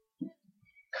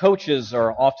Coaches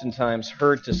are oftentimes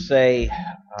heard to say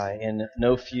in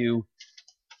no few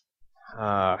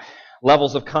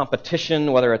levels of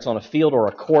competition, whether it's on a field or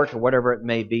a court or whatever it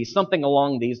may be, something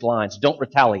along these lines. Don't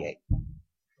retaliate.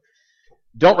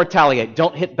 Don't retaliate.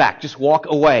 Don't hit back. Just walk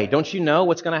away. Don't you know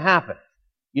what's going to happen?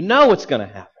 You know what's going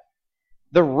to happen.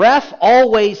 The ref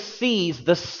always sees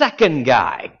the second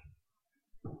guy.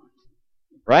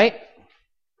 Right?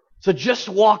 So just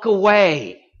walk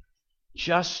away.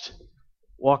 Just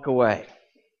walk away.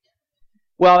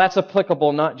 Well, that's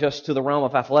applicable not just to the realm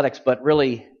of athletics, but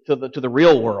really to the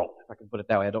real world. If I can put it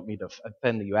that way, I don't mean to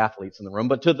offend you athletes in the room,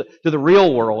 but to the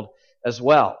real world as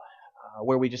well,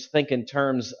 where we just think in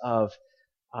terms of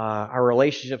our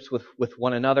relationships with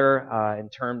one another, in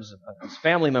terms of as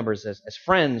family members, as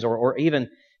friends, or even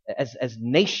as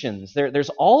nations.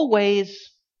 There's always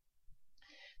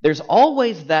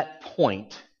that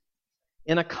point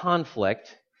in a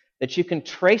conflict that you can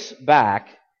trace back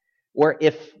where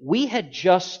if we had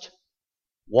just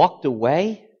walked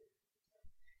away,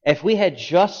 if we had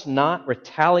just not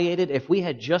retaliated, if we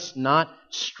had just not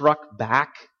struck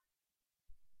back,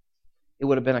 it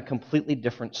would have been a completely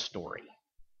different story.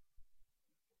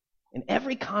 In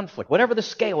every conflict, whatever the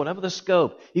scale, whatever the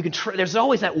scope, there's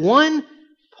always that one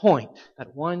point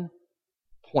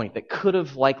that could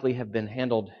have likely have been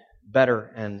handled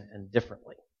better and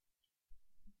differently.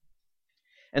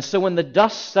 And so when the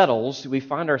dust settles, we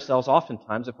find ourselves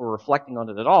oftentimes, if we're reflecting on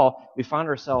it at all, we find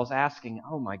ourselves asking,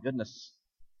 oh my goodness,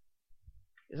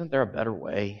 isn't there a better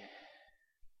way?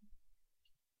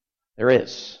 There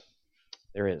is.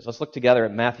 There is. Let's look together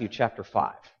at Matthew chapter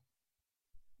 5.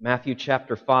 Matthew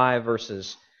chapter 5,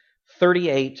 verses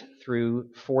 38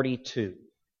 through 42.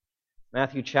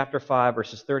 Matthew chapter 5,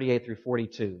 verses 38 through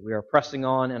 42. We are pressing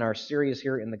on in our series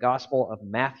here in the Gospel of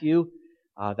Matthew.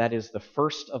 That is the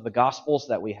first of the Gospels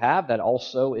that we have. That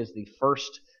also is the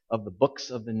first of the books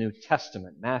of the New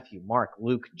Testament. Matthew, Mark,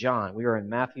 Luke, John. We are in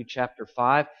Matthew chapter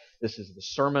 5. This is the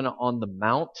Sermon on the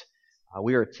Mount.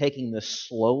 We are taking this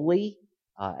slowly,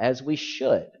 as we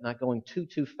should, not going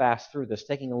too fast through this,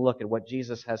 taking a look at what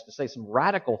Jesus has to say, some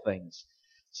radical things,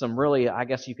 some really, I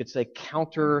guess you could say,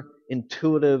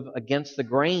 counterintuitive, against the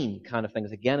grain kind of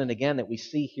things, again and again, that we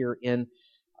see here in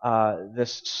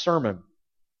this sermon.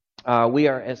 We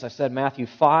are, as I said, Matthew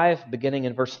 5, beginning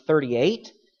in verse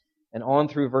 38 and on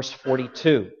through verse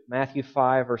 42. Matthew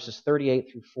 5, verses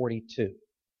 38 through 42.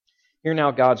 Hear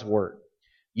now God's word.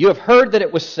 You have heard that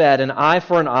it was said, an eye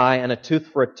for an eye and a tooth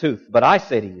for a tooth. But I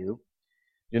say to you,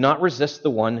 do not resist the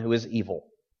one who is evil.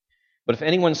 But if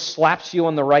anyone slaps you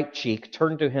on the right cheek,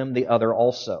 turn to him the other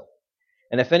also.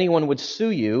 And if anyone would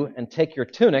sue you and take your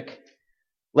tunic,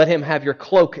 let him have your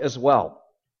cloak as well.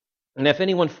 And if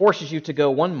anyone forces you to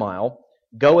go 1 mile,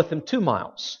 go with him 2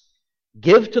 miles.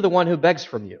 Give to the one who begs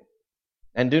from you,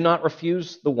 and do not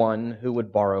refuse the one who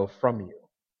would borrow from you.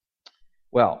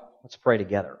 Well, let's pray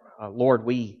together. Lord,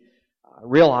 we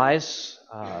realize,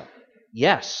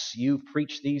 yes, you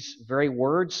preach these very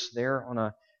words there on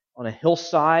a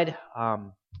hillside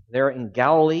there in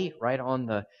Galilee, right on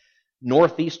the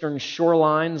northeastern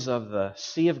shorelines of the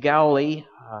Sea of Galilee,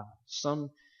 some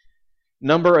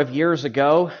number of years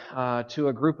ago, to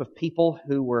a group of people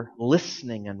who were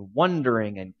listening and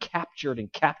wondering and captured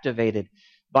and captivated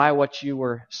by what you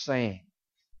were saying.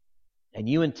 And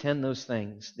you intend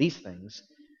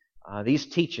these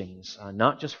teachings,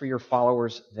 not just for your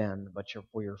followers then, but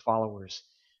for your followers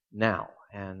now.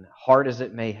 And hard as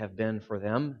it may have been for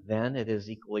them then, it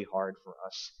is equally hard for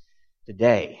us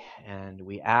today. And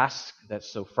we ask that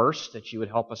first that you would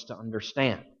help us to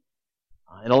understand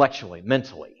intellectually,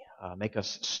 mentally, make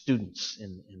us students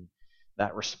in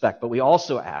that respect. But we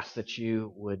also ask that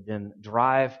you would then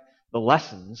drive the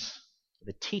lessons,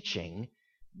 the teaching,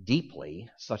 deeply,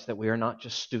 such that we are not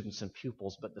just students and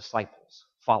pupils, but disciples,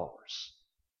 followers,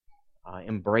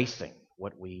 embracing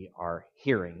what we are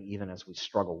hearing, even as we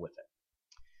struggle with it.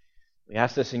 We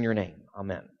ask this in your name.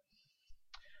 Amen.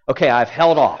 Okay, I've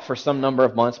held off for some number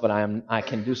of months, but I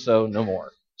can do so no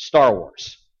more. Star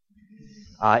Wars.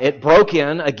 It broke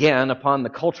in again upon the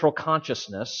cultural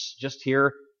consciousness just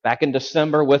here back in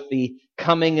December with the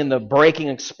coming and the breaking,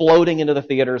 exploding into the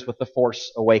theaters with The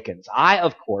Force Awakens. I,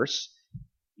 of course,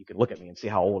 you can look at me and see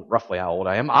roughly how old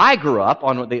I am. I grew up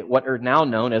on what are now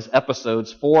known as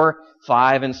episodes 4,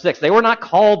 5, and 6. They were not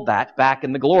called that back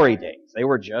in the glory days. They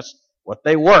were just what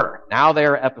they were. Now they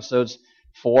are episodes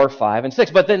 4, 5, and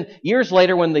 6. But then years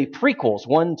later when the prequels,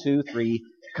 1, 2, 3,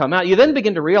 come out, you then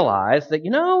begin to realize that,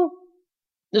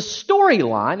 the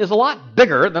storyline is a lot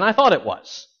bigger than I thought it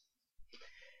was.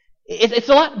 It's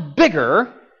a lot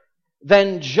bigger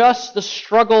than just the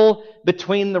struggle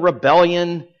between the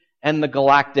rebellion and the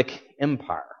galactic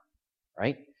empire,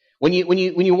 right? When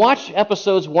you watch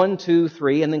episodes 1, 2,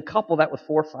 3, and then couple that with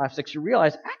 4, 5, 6, you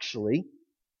realize actually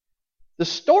the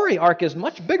story arc is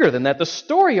much bigger than that. The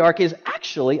story arc is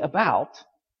actually about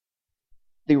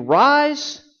the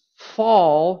rise,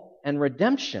 fall, and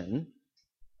redemption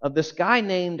of this guy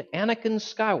named Anakin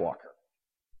Skywalker.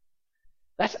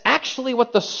 That's actually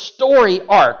what the story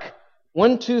arc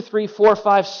 1, 2, 3, 4,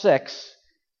 5, 6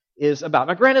 is about.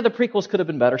 Now, granted, the prequels could have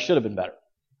been better, should have been better.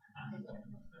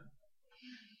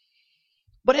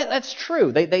 But that's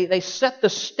true. They set the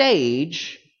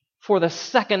stage for the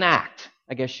second act,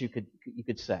 I guess you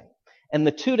could say. And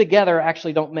the two together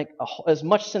actually don't make as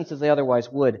much sense as they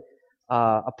otherwise would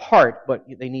apart, but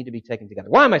they need to be taken together.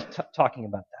 Why am I talking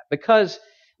about that? Because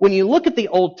when you look at the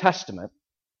Old Testament,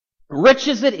 rich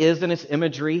as it is in its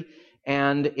imagery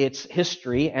and its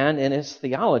history and in its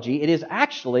theology, it is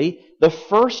actually the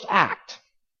first act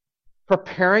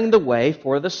preparing the way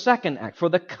for the second act, for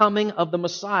the coming of the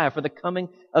Messiah, for the coming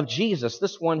of Jesus,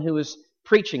 this one who is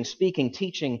preaching, speaking,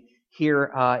 teaching here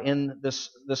in this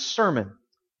sermon.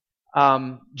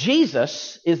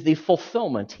 Jesus is the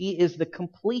fulfillment. He is the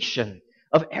completion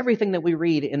of everything that we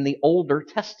read in the Older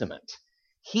Testament.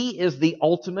 He is the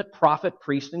ultimate prophet,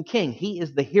 priest, and king. He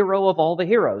is the hero of all the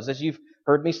heroes. As you've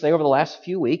heard me say over the last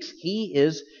few weeks, he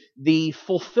is the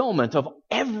fulfillment of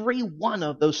every one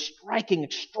of those striking,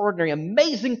 extraordinary,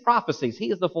 amazing prophecies.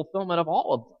 He is the fulfillment of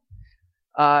all of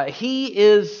them. He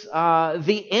is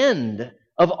the end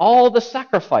of all the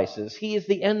sacrifices. He is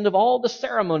the end of all the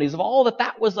ceremonies, of all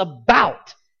that was about.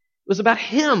 It was about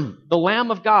Him, the Lamb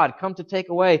of God, come to take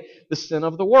away the sin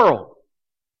of the world.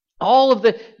 All of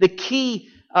the key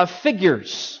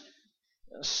figures,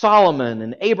 Solomon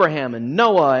and Abraham and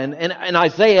Noah and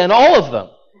Isaiah and all of them,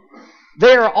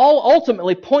 they are all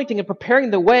ultimately pointing and preparing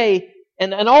the way,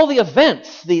 and all the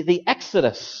events, the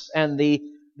Exodus and the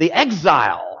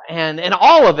exile, and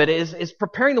all of it is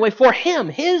preparing the way for Him,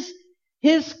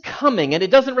 His coming. And it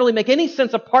doesn't really make any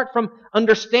sense apart from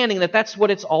understanding that that's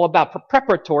what it's all about,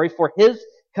 preparatory for His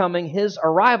coming, His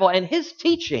arrival, and His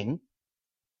teaching,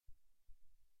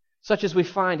 such as we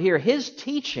find here. His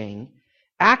teaching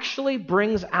actually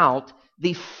brings out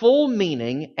the full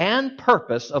meaning and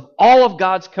purpose of all of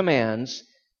God's commands,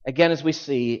 again, as we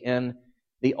see in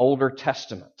the Older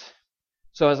Testament.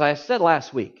 So as I said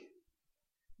last week,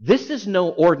 this is no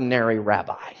ordinary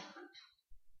rabbi.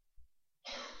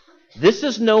 This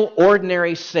is no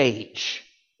ordinary sage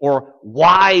or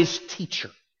wise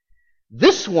teacher.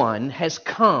 This one has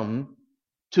come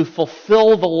to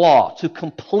fulfill the law, to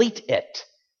complete it,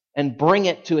 and bring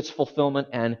it to its fulfillment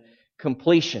and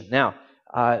completion. Now,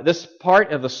 this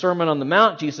part of the Sermon on the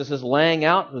Mount, Jesus is laying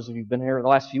out, those of you who've been here the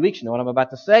last few weeks, you know what I'm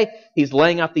about to say. He's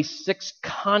laying out these 6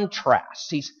 contrasts.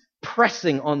 He's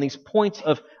pressing on these points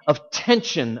of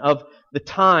tension of the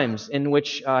times in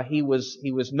which he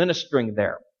was ministering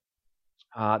there.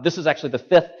 This is actually the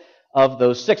 5th of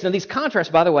those 6. Now, these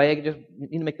contrasts, by the way, I just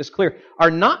need to make this clear, are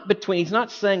not between, he's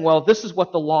not saying, well, this is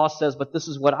what the law says, but this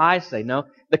is what I say. No,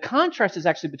 the contrast is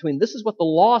actually between this is what the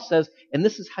law says, and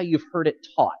this is how you've heard it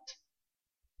taught.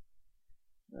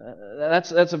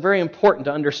 That's very important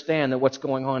to understand that what's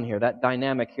going on here, that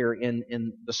dynamic here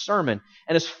in the sermon.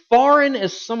 And as foreign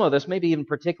as some of this, maybe in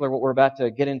particular what we're about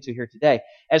to get into here today,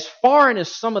 as foreign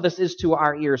as some of this is to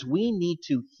our ears, we need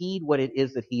to heed what it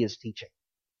is that he is teaching.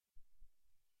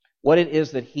 What it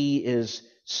is that he is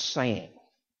saying.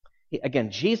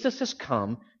 Again, Jesus has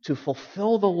come to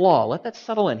fulfill the law. Let that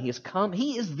settle in. He has come.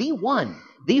 He is the one,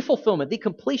 the fulfillment, the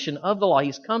completion of the law.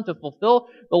 He's come to fulfill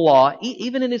the law,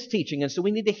 even in his teaching. And so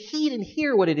we need to heed and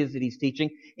hear what it is that he's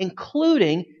teaching,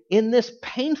 including in this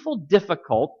painful,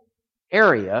 difficult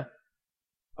area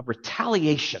of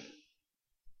retaliation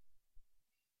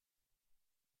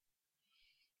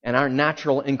and our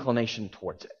natural inclination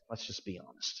towards it. Let's just be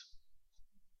honest.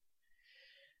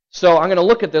 So I'm going to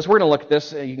look at this. We're going to look at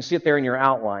this. You can see it there in your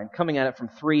outline, coming at it from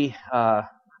 3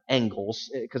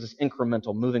 angles because it's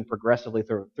incremental, moving progressively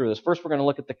through this. First, we're going to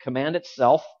look at the command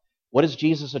itself. What is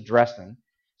Jesus addressing?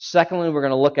 Secondly, we're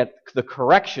going to look at the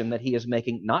correction that he is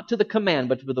making, not to the command,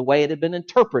 but to the way it had been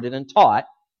interpreted and taught.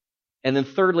 And then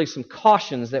thirdly, some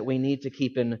cautions that we need to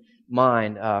keep in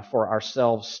mind for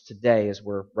ourselves today as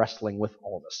we're wrestling with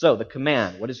all of this. So the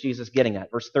command, what is Jesus getting at?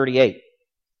 Verse 38.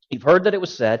 You've heard that it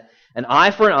was said, an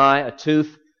eye for an eye, a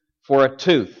tooth for a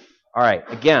tooth. All right,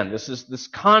 again, this is this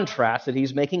contrast that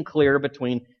he's making clear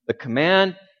between the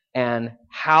command and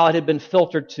how it had been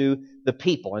filtered to the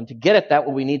people. And to get at that,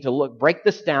 we need to break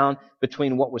this down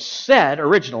between what was said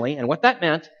originally and what that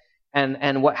meant, and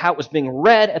how it was being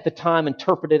read at the time,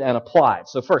 interpreted, and applied.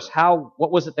 So first,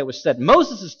 what was it that was said?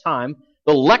 Moses' time,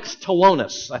 the lex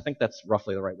talionis. I think that's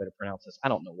roughly the right way to pronounce this. I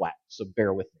don't know Latin, so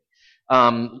bear with me.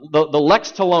 The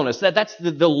lex talionis, that's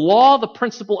the law, the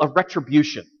principle of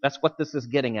retribution. That's what this is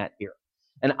getting at here.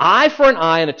 An eye for an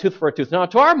eye and a tooth for a tooth. Now,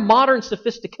 to our modern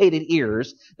sophisticated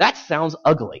ears, that sounds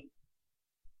ugly.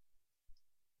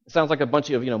 It sounds like a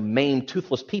bunch of, maimed,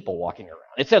 toothless people walking around.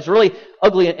 It sounds really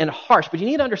ugly and harsh, but you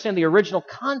need to understand the original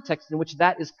context in which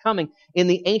that is coming in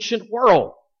the ancient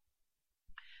world.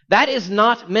 That is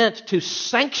not meant to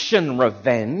sanction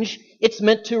revenge. It's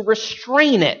meant to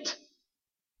restrain it.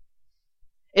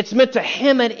 It's meant to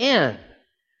hem it in.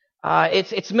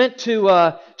 It's meant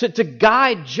to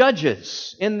guide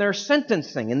judges in their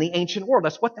sentencing in the ancient world.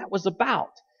 That's what that was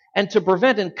about. And to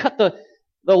prevent and cut the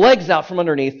legs out from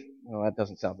underneath. Well, that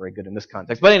doesn't sound very good in this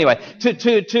context. But anyway,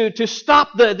 to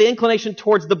stop the inclination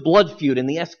towards the blood feud and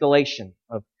the escalation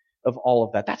of all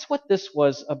of that. That's what this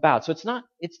was about. So it's not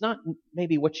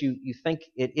maybe what you think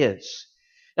it is.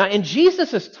 Now, in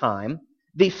Jesus' time,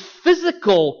 the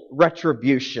physical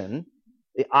retribution,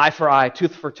 the eye for eye,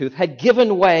 tooth for tooth, had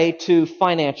given way to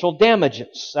financial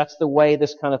damages. That's the way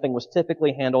this kind of thing was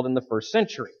typically handled in the first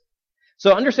century.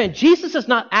 So understand, Jesus is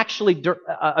not actually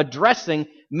addressing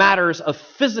matters of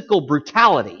physical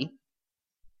brutality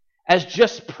as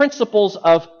just principles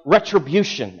of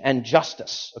retribution and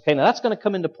justice. Okay, now that's going to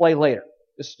come into play later.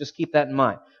 Just keep that in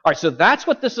mind. All right, so that's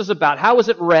what this is about. How is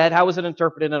it read? How is it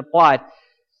interpreted and applied?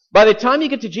 By the time you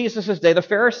get to Jesus' day, the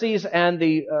Pharisees and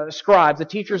the scribes, the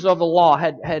teachers of the law,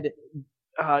 had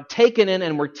taken in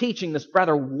and were teaching this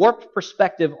rather warped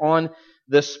perspective on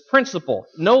this principle.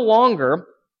 No longer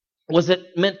was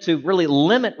it meant to really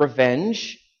limit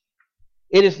revenge.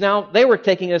 It is now, they were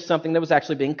taking it as something that was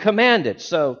actually being commanded.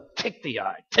 So, take the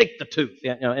eye, take the tooth,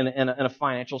 in a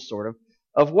financial sort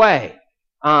of way.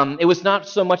 It was not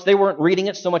so much, they weren't reading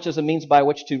it so much as a means by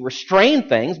which to restrain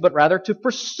things, but rather to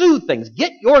pursue things.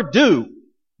 Get your due.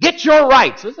 Get your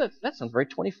rights. That sounds very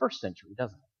 21st century,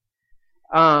 doesn't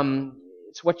it?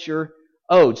 It's what you're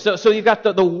owed. So you've got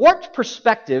the warped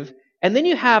perspective, and then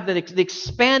you have the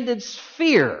expanded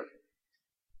sphere.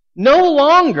 No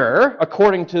longer,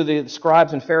 according to the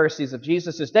scribes and Pharisees of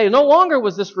Jesus' day, no longer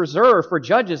was this reserved for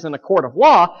judges in a court of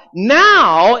law.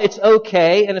 Now it's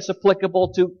okay and it's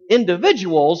applicable to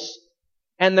individuals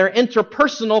and their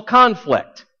interpersonal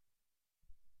conflict.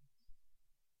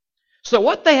 So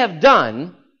what they have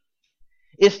done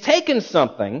is taken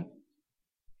something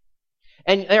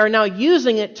and they are now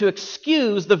using it to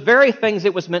excuse the very things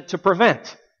it was meant to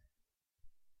prevent.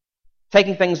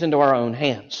 Taking things into our own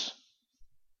hands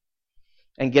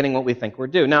and getting what we think we're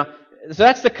due. Now, so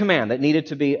that's the command that needed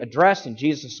to be addressed, and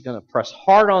Jesus is going to press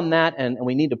hard on that, and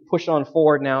we need to push on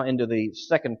forward now into the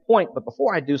second point. But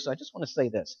before I do so, I just want to say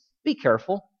this. Be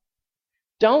careful.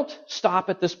 Don't stop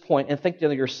at this point and think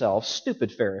to yourself,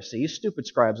 stupid Pharisees, stupid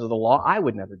scribes of the law, I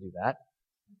would never do that.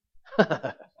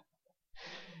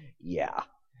 Yeah.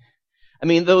 I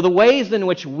mean, the ways in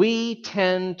which we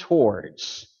tend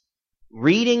towards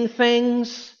reading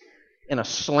things in a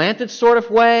slanted sort of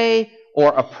way,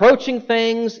 or approaching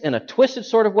things in a twisted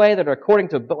sort of way that are according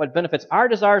to what benefits our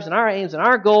desires and our aims and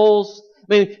our goals.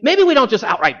 I mean, maybe we don't just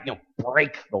outright,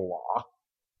 break the law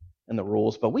and the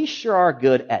rules, but we sure are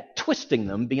good at twisting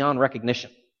them beyond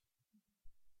recognition.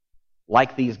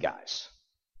 Like these guys.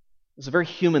 It's a very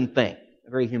human thing. A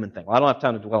very human thing. Well, I don't have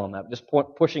time to dwell on that. Just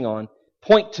pushing on.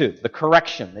 Point 2, the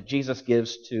correction that Jesus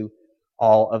gives to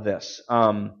all of this.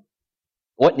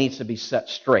 What needs to be set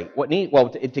straight?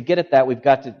 To get at that, we've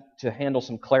got to handle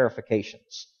some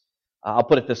clarifications. I'll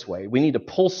put it this way. We need to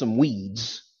pull some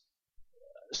weeds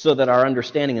so that our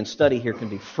understanding and study here can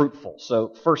be fruitful.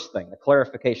 So first thing, the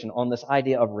clarification on this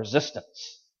idea of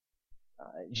resistance.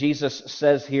 Jesus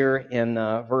says here in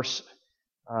verse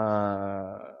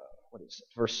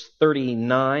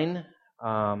 39,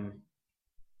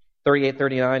 38,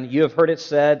 39, you have heard it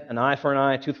said, an eye for an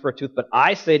eye, a tooth for a tooth, but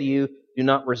I say to you, do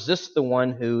not resist the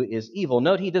one who is evil.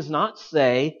 Note, he does not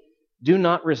say, do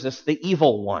not resist the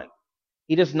evil one.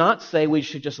 He does not say we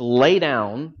should just lay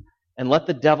down and let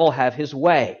the devil have his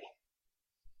way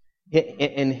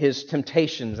in his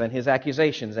temptations and his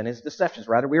accusations and his deceptions.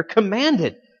 Rather, we are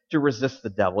commanded to resist the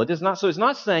devil. It is not, so he's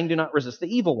not saying do not resist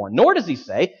the evil one. Nor does he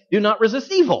say do not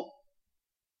resist evil.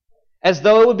 As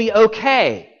though it would be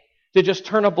okay to just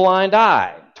turn a blind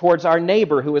eye towards our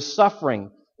neighbor who is suffering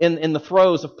in the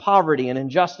throes of poverty and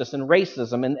injustice and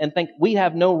racism and think we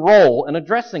have no role in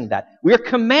addressing that. We are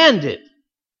commanded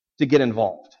to get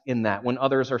involved in that when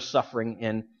others are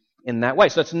suffering in that way.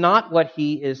 So that's not what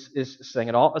he is saying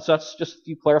at all. So that's just a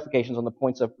few clarifications on the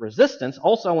points of resistance.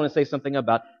 Also, I want to say something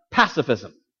about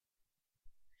pacifism.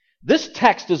 This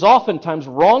text is oftentimes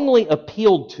wrongly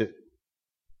appealed to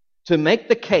to make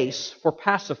the case for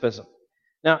pacifism.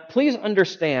 Now, please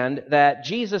understand that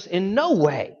Jesus in no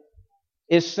way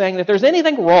is saying that there's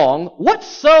anything wrong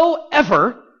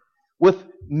whatsoever with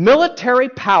military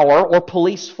power or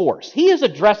police force. He is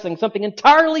addressing something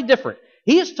entirely different.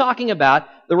 He is talking about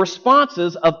the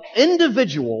responses of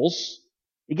individuals.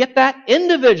 You get that?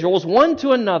 Individuals, one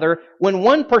to another. When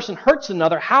one person hurts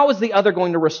another, how is the other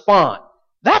going to respond?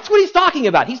 That's what he's talking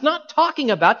about. He's not talking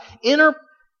about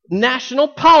international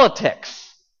politics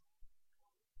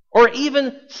or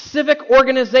even civic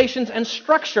organizations and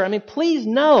structure. I mean, please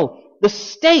know, the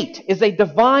state is a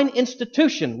divine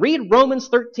institution. Read Romans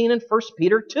 13 and 1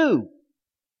 Peter 2.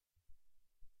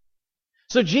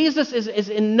 So Jesus is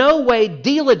in no way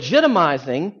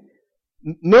delegitimizing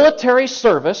military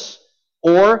service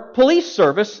or police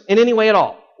service in any way at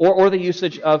all, or the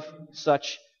usage of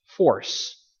such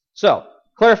force. So,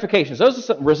 clarifications. Those are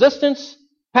some resistance,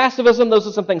 pacifism, those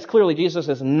are some things clearly Jesus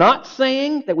is not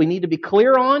saying that we need to be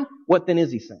clear on. What then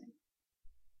is he saying?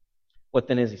 What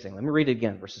then is he saying? Let me read it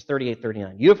again, verses 38,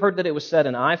 39. You have heard that it was said,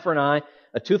 an eye for an eye,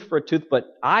 a tooth for a tooth,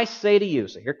 but I say to you,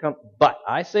 so here comes, but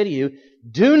I say to you,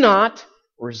 do not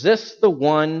resist the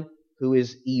one who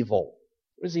is evil.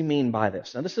 What does he mean by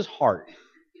this? Now this is hard,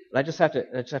 but I just have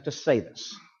to say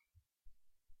this.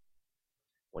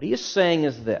 What he is saying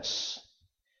is this,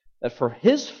 that for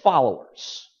his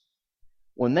followers,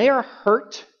 when they are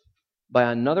hurt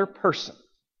by another person,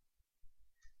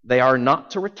 they are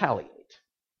not to retaliate.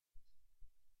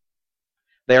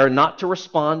 They are not to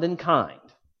respond in kind.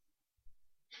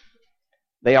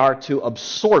 They are to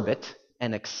absorb it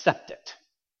and accept it.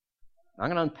 I'm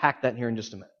going to unpack that here in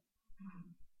just a minute.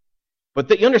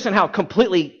 But you understand how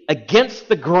completely against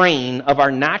the grain of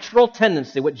our natural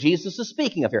tendency, what Jesus is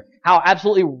speaking of here, how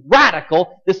absolutely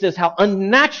radical this is, how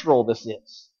unnatural this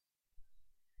is.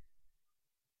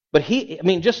 But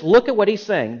just look at what he's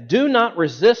saying. Do not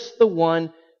resist the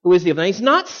one who is evil. Now, he's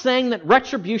not saying that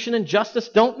retribution and justice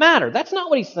don't matter. That's not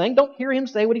what he's saying. Don't hear him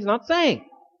say what he's not saying.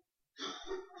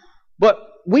 But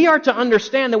we are to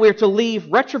understand that we are to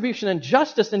leave retribution and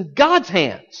justice in God's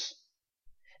hands,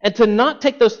 and to not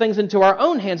take those things into our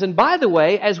own hands. And by the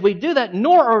way, as we do that,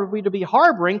 nor are we to be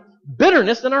harboring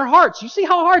bitterness in our hearts. You see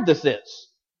how hard this is?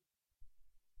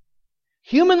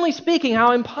 Humanly speaking,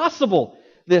 how impossible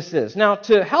this is. Now,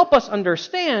 to help us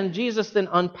understand, Jesus then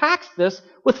unpacks this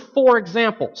with 4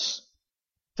 examples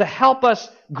to help us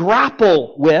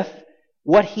grapple with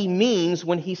what he means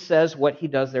when he says what he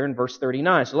does there in verse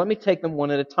 39. So let me take them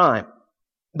one at a time.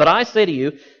 But I say to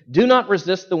you, do not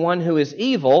resist the one who is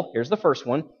evil. Here's the first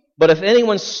one. But if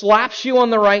anyone slaps you on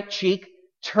the right cheek,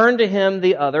 turn to him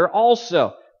the other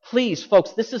also. Please,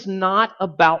 folks, this is not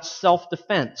about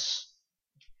self-defense.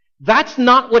 That's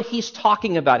not what he's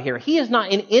talking about here. He is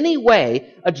not in any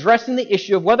way addressing the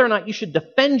issue of whether or not you should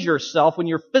defend yourself when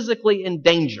you're physically in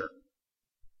danger.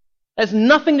 It has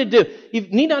nothing to do. You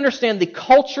need to understand the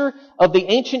culture of the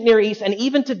ancient Near East, and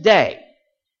even today,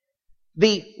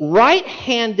 the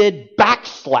right-handed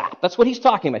backslap, that's what he's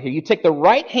talking about here. You take the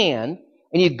right hand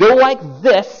and you go like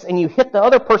this and you hit the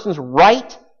other person's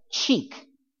right cheek.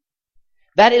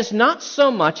 That is not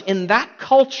so much in that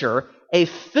culture a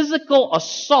physical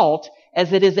assault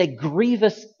as it is a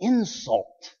grievous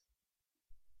insult.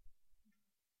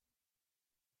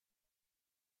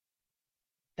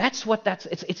 That's what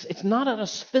it's not a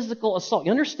physical assault.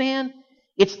 You understand?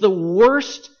 It's the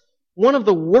worst, one of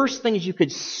the worst things you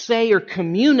could say or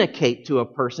communicate to a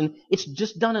person. It's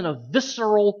just done in a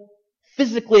visceral,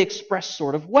 physically expressed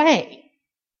sort of way.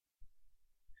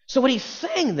 So what he's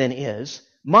saying then is,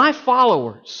 my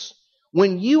followers,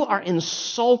 when you are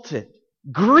insulted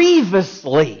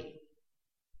grievously,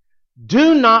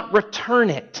 do not return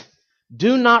it.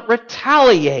 Do not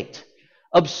retaliate.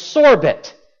 Absorb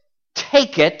it.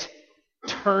 Take it.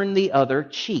 Turn the other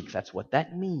cheek. That's what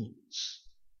that means.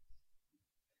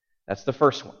 That's the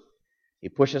first one. He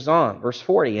pushes on. Verse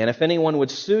 40, and if anyone would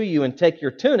sue you and take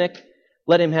your tunic,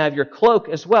 let him have your cloak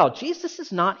as well. Jesus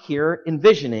is not here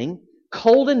envisioning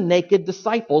cold and naked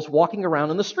disciples walking around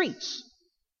in the streets.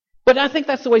 But I think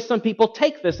that's the way some people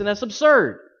take this, and that's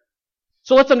absurd.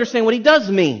 So let's understand what he does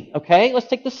mean, okay? Let's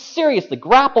take this seriously.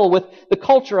 Grapple with the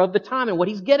culture of the time and what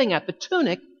he's getting at. The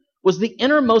tunic was the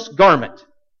innermost garment,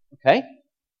 okay?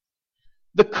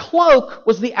 The cloak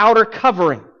was the outer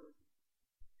covering.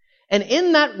 And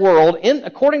in that world,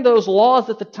 according to those laws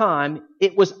at the time,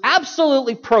 it was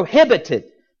absolutely prohibited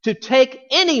to take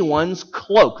anyone's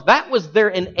cloak. That was their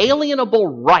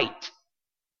inalienable right.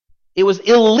 It was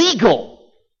illegal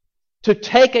to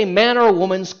take a man or a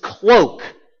woman's cloak.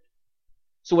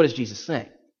 So what is Jesus saying?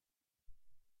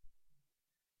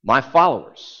 My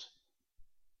followers,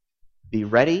 be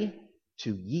ready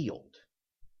to yield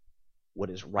what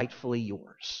is rightfully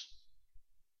yours.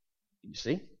 You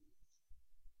see?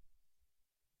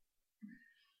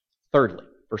 Thirdly,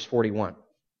 verse 41.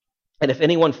 And if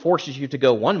anyone forces you to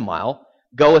go 1 mile,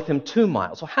 go with him 2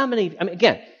 miles. So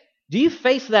again, do you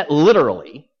face that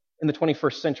literally in the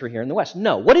 21st century here in the West?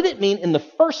 No. What did it mean in the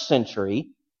first century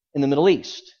in the Middle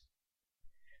East?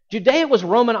 Judea was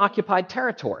Roman-occupied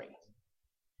territory.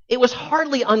 It was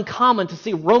hardly uncommon to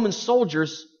see Roman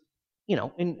soldiers,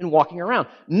 in walking around.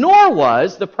 Nor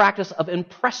was the practice of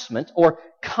impressment or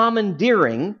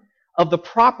commandeering of the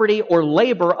property or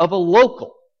labor of a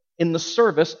local in the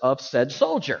service of said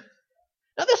soldier.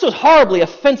 Now, this was horribly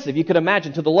offensive, you could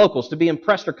imagine, to the locals to be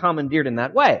impressed or commandeered in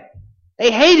that way. They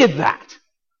hated that.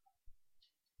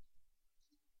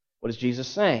 What is Jesus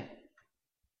saying?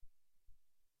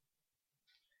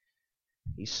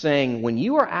 He's saying, when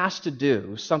you are asked to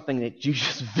do something that you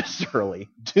just viscerally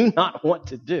do not want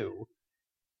to do,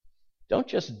 don't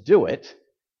just do it.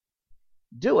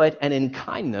 Do it, and in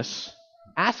kindness,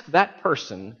 ask that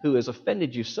person who has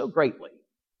offended you so greatly,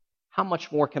 how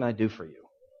much more can I do for you?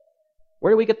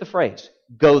 Where do we get the phrase?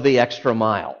 Go the extra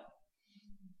mile.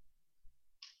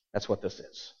 That's what this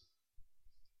is.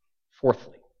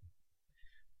 Fourthly,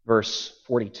 verse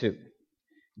 42.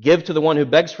 Give to the one who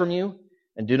begs from you,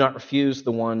 and do not refuse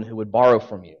the one who would borrow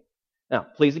from you. Now,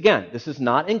 please again, this is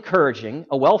not encouraging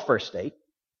a welfare state.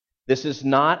 This is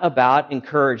not about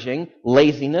encouraging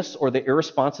laziness or the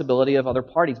irresponsibility of other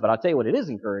parties. But I'll tell you what it is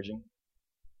encouraging.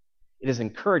 It is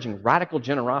encouraging radical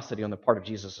generosity on the part of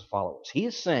Jesus' followers. He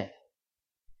is saying,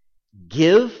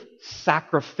 give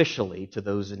sacrificially to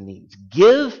those in need.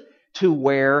 Give to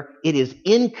where it is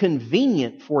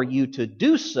inconvenient for you to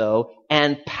do so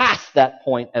and past that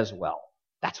point as well.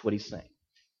 That's what he's saying.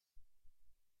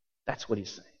 That's what he's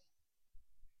saying.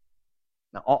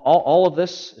 Now, all of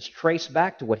this is traced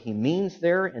back to what he means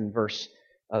there in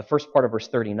the first part of verse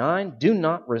 39. Do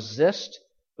not resist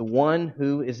the one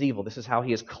who is evil. This is how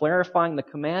he is clarifying the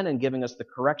command and giving us the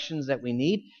corrections that we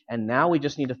need. And now we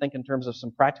just need to think in terms of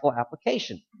some practical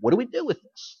application. What do we do with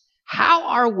this? How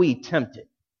are we tempted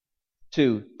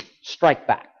to strike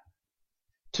back,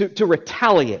 to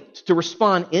retaliate, to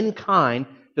respond in kind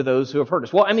to those who have hurt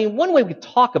us? Well, one way we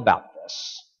talk about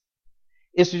this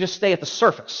is to just stay at the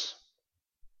surface.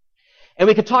 And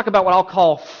we could talk about what I'll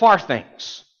call far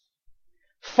things.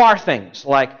 Far things,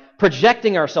 like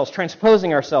projecting ourselves,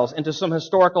 transposing ourselves into some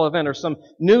historical event or some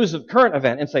news of current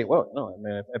event and say, well,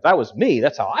 no, if that was me,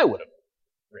 that's how I would have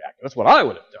reacted. That's what I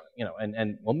would have done.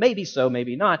 And well, maybe so,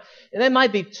 maybe not. And that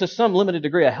might be to some limited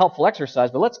degree a helpful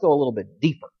exercise, but let's go a little bit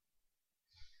deeper.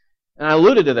 And I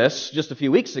alluded to this just a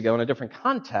few weeks ago in a different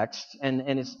context, I'm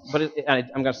going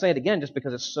to say it again just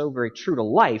because it's so very true to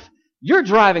life. You're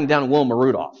driving down Wilma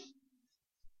Rudolph,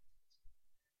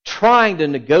 trying to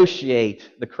negotiate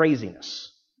the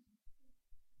craziness,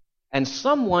 and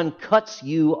someone cuts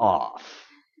you off.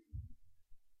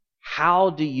 How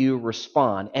do you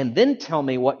respond? And then tell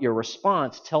me what your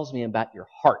response tells me about your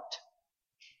heart.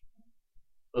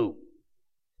 Ooh.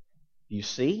 You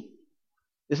see?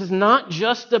 This is not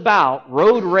just about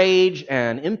road rage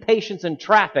and impatience in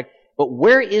traffic, but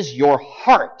where is your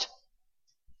heart?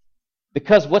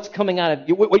 Because what's coming out of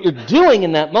you, what you're doing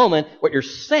in that moment, what you're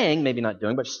saying, maybe not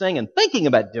doing, but saying and thinking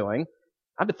about doing,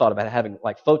 I've been thought about having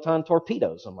like photon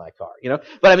torpedoes on my car,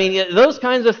 But those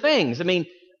kinds of things.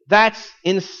 That's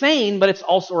insane, but it's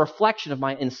also a reflection of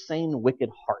my insane, wicked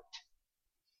heart.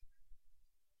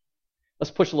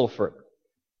 Let's push a little further.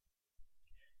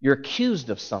 You're accused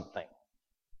of something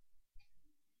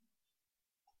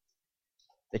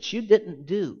that you didn't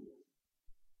do.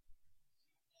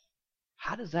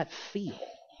 How does that feel?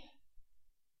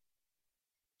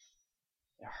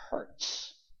 It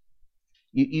hurts.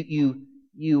 You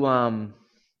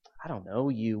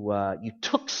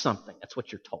took something. That's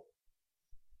what you're told.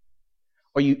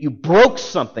 Or you broke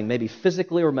something, maybe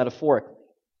physically or metaphorically.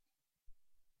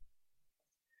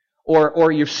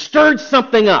 Or you stirred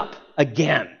something up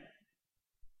again.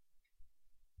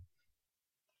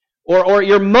 Or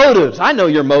your motives. I know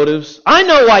your motives. I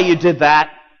know why you did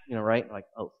that. Right? Like,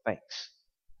 oh, thanks.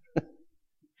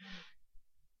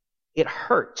 It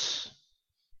hurts.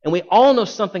 And we all know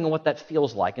something of what that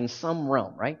feels like in some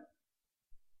realm, right?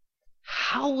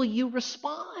 How will you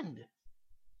respond?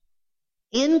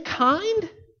 In kind?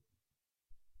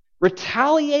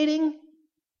 Retaliating?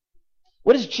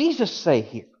 What does Jesus say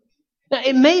here? Now,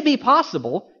 it may be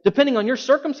possible, depending on your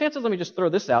circumstances, let me just throw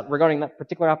this out regarding that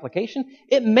particular application.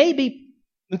 It may be,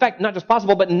 in fact, not just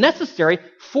possible, but necessary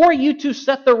for you to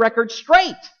set the record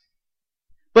straight.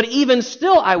 But even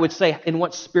still, I would say, in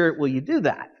what spirit will you do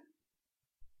that?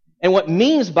 And what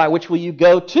means by which will you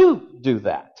go to do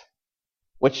that?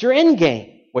 What's your end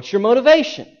game? What's your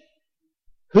motivation?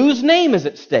 Whose name is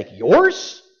at stake?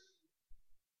 Yours?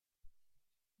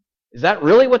 Is that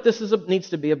really what this needs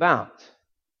to be about?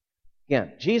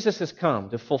 Again, Jesus has come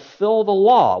to fulfill the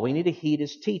law. We need to heed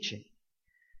His teaching.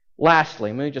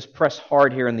 Lastly, let me just press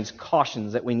hard here in these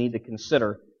cautions that we need to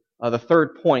consider. The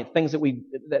third point, things that we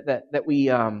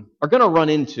are going to run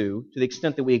into to the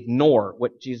extent that we ignore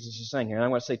what Jesus is saying here. And I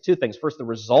want to say two things. First, the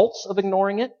results of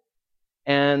ignoring it,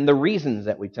 and the reasons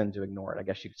that we tend to ignore it, I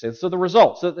guess you could say. So the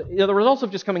results. So the results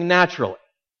of just coming naturally.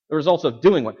 The results of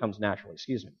doing what comes naturally,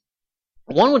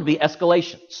 One would be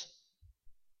escalations.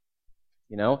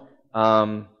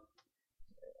 Our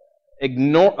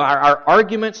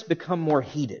arguments become more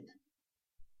heated.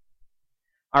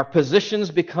 Our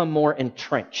positions become more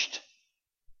entrenched.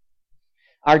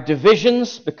 Our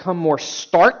divisions become more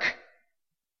stark.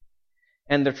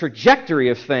 And the trajectory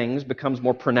of things becomes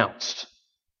more pronounced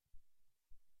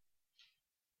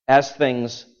as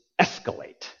things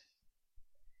escalate.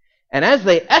 And as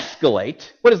they escalate,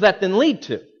 what does that then lead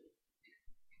to?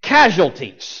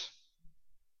 Casualties.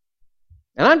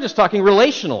 And I'm just talking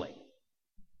relationally.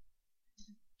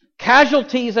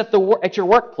 Casualties at your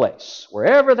workplace,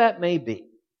 wherever that may be.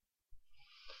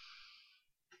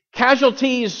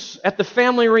 Casualties at the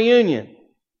family reunion,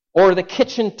 or the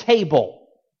kitchen table,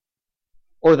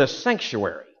 or the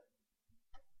sanctuary.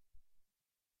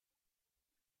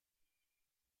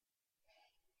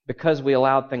 Because we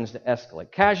allowed things to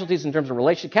escalate. Casualties in terms of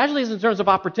relationship, casualties in terms of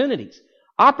opportunities.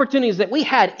 Opportunities that we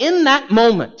had in that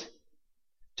moment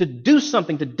to do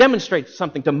something, to demonstrate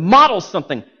something, to model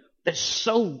something that's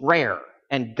so rare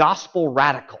and gospel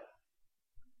radical.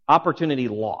 Opportunity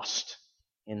lost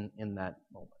in that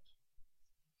moment.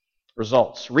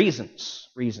 Results, reasons.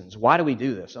 Why do we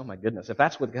do this? Oh my goodness, if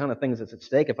that's what kind of things that's at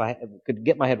stake, if I could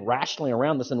get my head rationally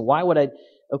around this, then why would I?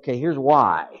 Okay, here's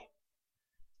why.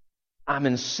 I'm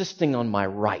insisting on my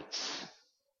rights.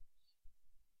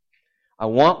 I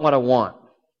want what I want.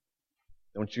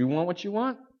 Don't you want what you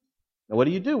want? Now what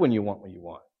do you do when you want what you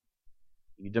want?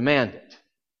 You demand it.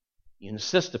 You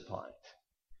insist upon it.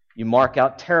 You mark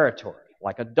out territory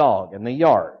like a dog in the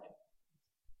yard.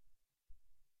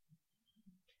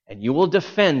 And you will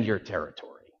defend your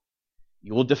territory.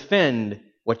 You will defend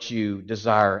what you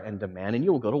desire and demand, and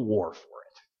you will go to war for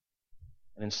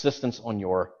it. An insistence on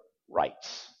your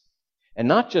rights. And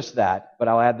not just that, but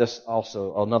I'll add this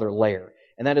also, another layer,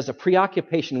 and that is a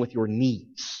preoccupation with your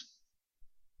needs,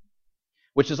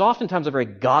 which is oftentimes a very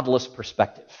godless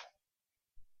perspective.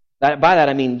 By that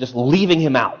I mean just leaving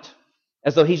Him out,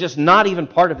 as though He's just not even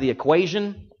part of the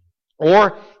equation,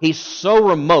 or He's so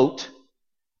remote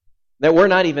that we're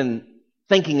not even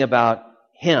thinking about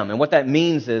Him. And what that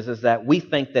means is that we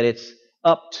think that it's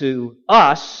up to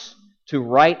us to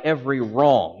right every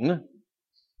wrong,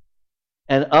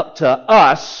 and up to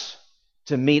us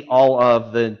to meet all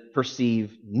of the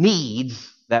perceived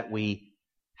needs that we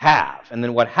have. And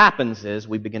then what happens is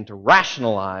we begin to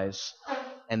rationalize,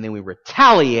 and then we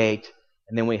retaliate,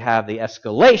 and then we have the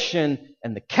escalation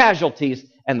and the casualties,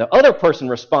 and the other person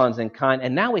responds in kind,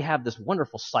 and now we have this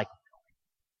wonderful cycle.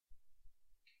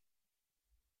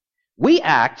 We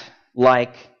act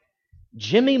like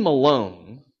Jimmy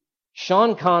Malone,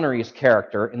 Sean Connery's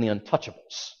character in The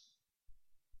Untouchables.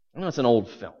 I know it's an old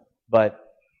film, but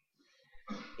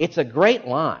it's a great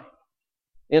line.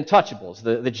 The Untouchables,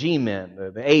 the G-men,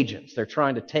 the agents, they're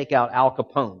trying to take out Al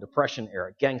Capone,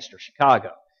 Depression-era, gangster,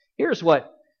 Chicago. Here's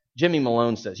what Jimmy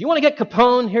Malone says. You want to get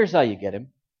Capone? Here's how you get him.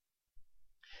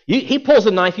 He pulls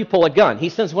a knife, you pull a gun. He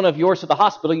sends one of yours to the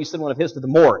hospital, you send one of his to the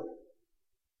morgue.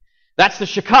 That's the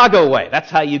Chicago way. That's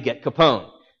how you get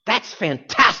Capone. That's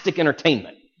fantastic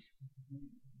entertainment.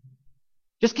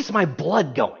 Just gets my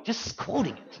blood going, just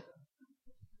quoting it.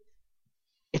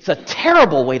 It's a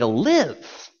terrible way to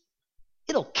live.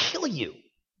 It'll kill you.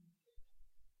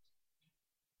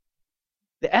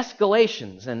 The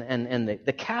escalations and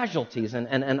the casualties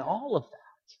and all of that.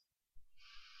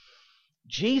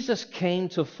 Jesus came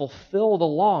to fulfill the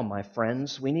law, my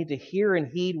friends. We need to hear and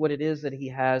heed what it is that He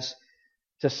has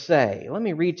to say. Let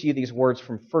me read to you these words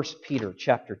from 1 Peter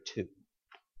chapter 2.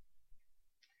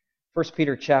 1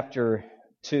 Peter chapter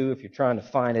 2, if you're trying to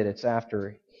find it, it's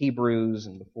after Hebrews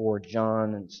and before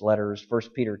John and its letters. 1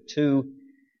 Peter 2,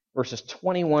 verses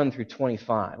 21 through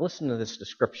 25. Listen to this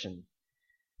description.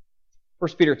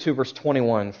 1 Peter 2, verse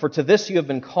 21. For to this you have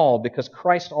been called, because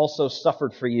Christ also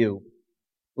suffered for you,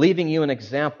 leaving you an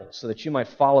example, so that you might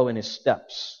follow in His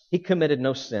steps. He committed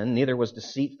no sin, neither was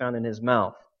deceit found in His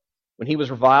mouth. When He was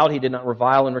reviled, He did not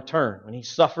revile in return. When He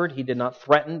suffered, He did not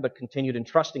threaten, but continued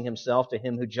entrusting Himself to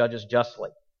Him who judges justly.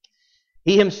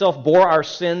 He himself bore our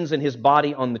sins in his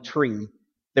body on the tree,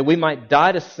 that we might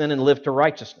die to sin and live to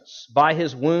righteousness. By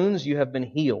his wounds you have been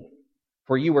healed.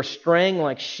 For you were straying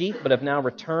like sheep, but have now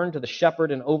returned to the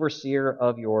shepherd and overseer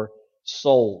of your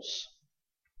souls.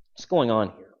 What's going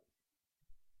on here?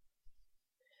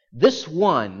 This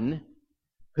one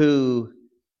who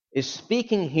is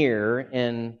speaking here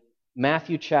in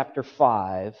Matthew chapter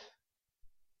 5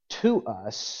 to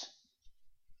us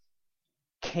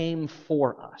came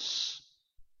for us.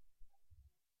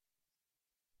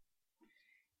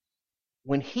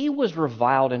 When he was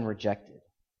reviled and rejected,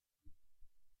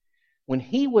 when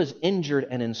he was injured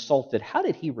and insulted, how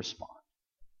did he respond?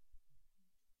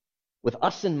 With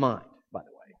us in mind, by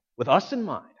the way. With us in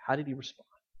mind, how did he respond?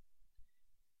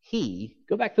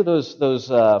 Go back to those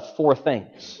four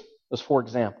things, those four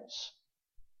examples.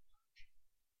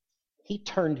 He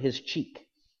turned his cheek.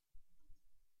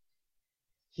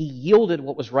 He yielded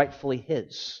what was rightfully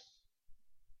his.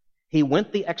 He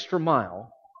went the extra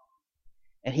mile,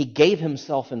 and he gave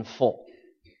himself in full.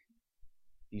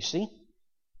 You see?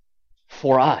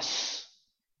 For us.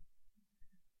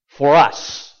 For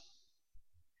us.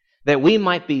 That we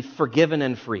might be forgiven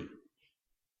and free.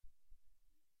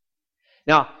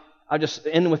 Now, I'll just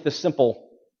end with this simple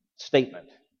statement.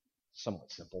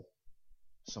 Somewhat simple,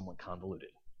 somewhat convoluted.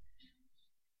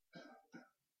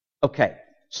 Okay,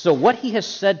 so what he has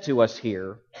said to us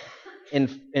here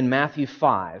in Matthew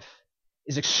 5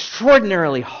 is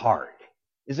extraordinarily hard.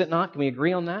 Is it not? Can we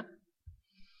agree on that?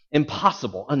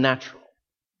 Impossible, unnatural.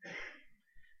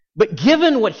 But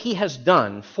given what he has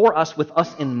done for us with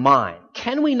us in mind,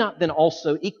 can we not then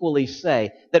also equally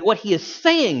say that what he is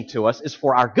saying to us is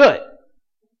for our good?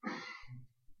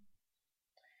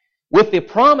 With the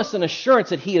promise and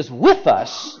assurance that he is with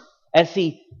us as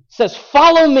he says,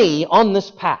 follow me on this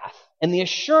path, and the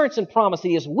assurance and promise that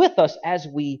he is with us as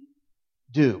we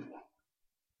do.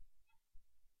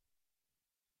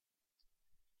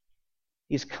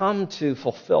 He's come to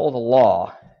fulfill the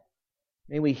law.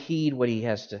 May we heed what he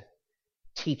has to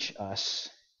teach us,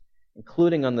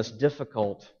 including on this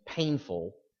difficult,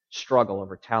 painful struggle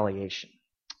of retaliation.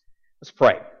 Let's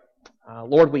pray.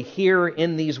 Lord, we hear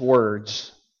in these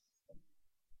words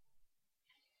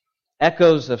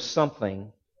echoes of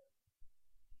something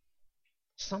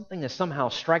that somehow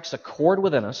strikes a chord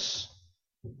within us,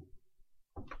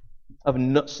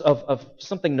 of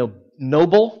something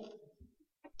noble,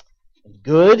 and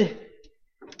good,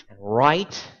 and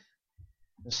right.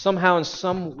 And somehow, in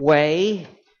some way,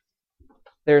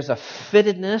 there's a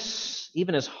fittedness,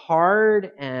 even as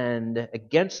hard and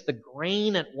against the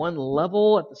grain at one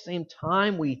level. At the same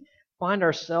time, we find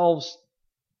ourselves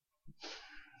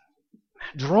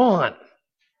drawn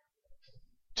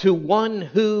to one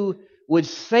who would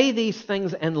say these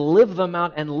things and live them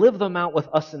out with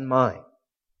us in mind.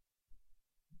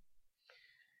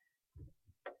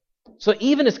 So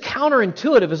even as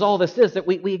counterintuitive as all this is, that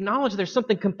we acknowledge there's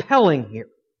something compelling here.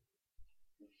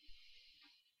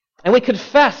 And we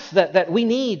confess that we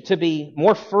need to be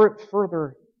more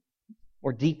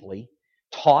deeply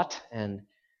taught and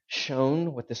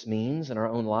shown what this means in our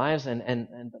own lives,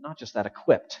 and but not just that,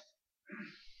 equipped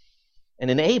and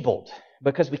enabled,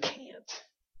 because we can't.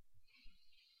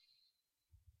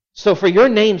 So for your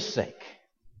name's sake,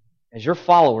 as your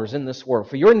followers in this world,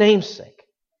 for your name's sake,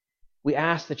 we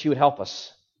ask that you would help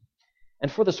us.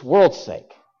 And for this world's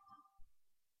sake,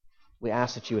 we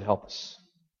ask that you would help us.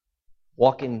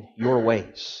 Walk in your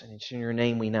ways. And it's in your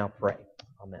name we now pray.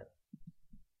 Amen.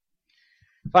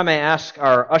 If I may ask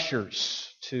our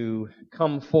ushers to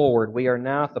come forward. We are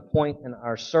now at the point in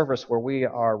our service where we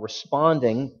are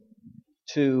responding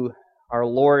to our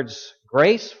Lord's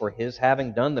grace for His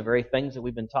having done the very things that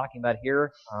we've been talking about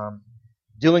here,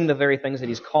 doing the very things that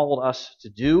He's called us to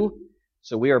do.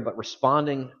 So we are but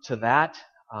responding to that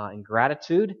in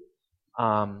gratitude.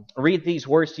 I'll read these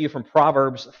words to you from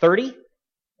Proverbs 30.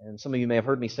 And some of you may have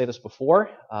heard me say this before.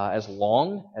 As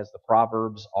long as the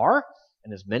Proverbs are,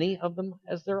 and as many of them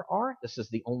as there are, this is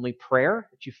the only prayer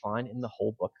that you find in the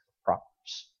whole book of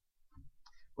Proverbs.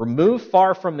 Remove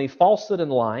far from me falsehood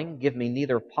and lying. Give me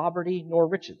neither poverty nor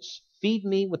riches. Feed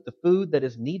me with the food that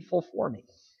is needful for me,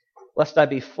 lest I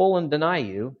be full and deny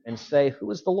you, and say, who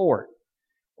is the Lord?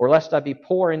 Or lest I be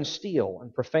poor and steal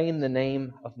and profane the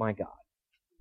name of my God.